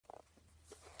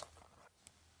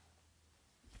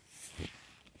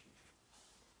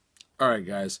Alright,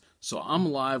 guys, so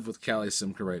I'm live with Callie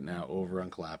Simca right now over on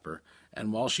Clapper,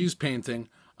 and while she's painting,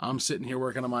 I'm sitting here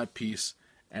working on my piece,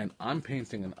 and I'm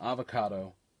painting an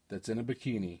avocado that's in a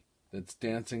bikini that's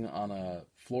dancing on a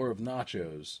floor of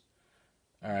nachos,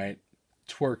 alright,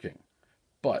 twerking.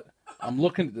 But I'm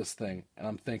looking at this thing, and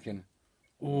I'm thinking,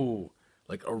 ooh,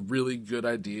 like a really good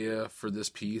idea for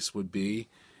this piece would be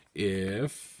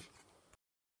if.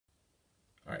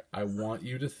 Alright, I want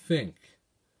you to think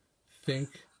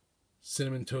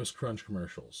Cinnamon Toast Crunch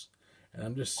commercials. And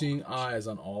I'm just seeing eyes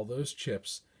on all those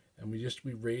chips, and we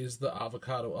raise the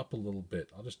avocado up a little bit.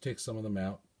 I'll just take some of them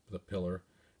out with a pillar,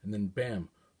 and then bam,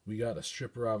 we got a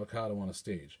stripper avocado on a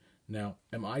stage. Now,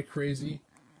 am I crazy?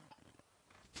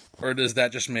 Or does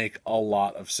that just make a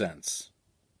lot of sense?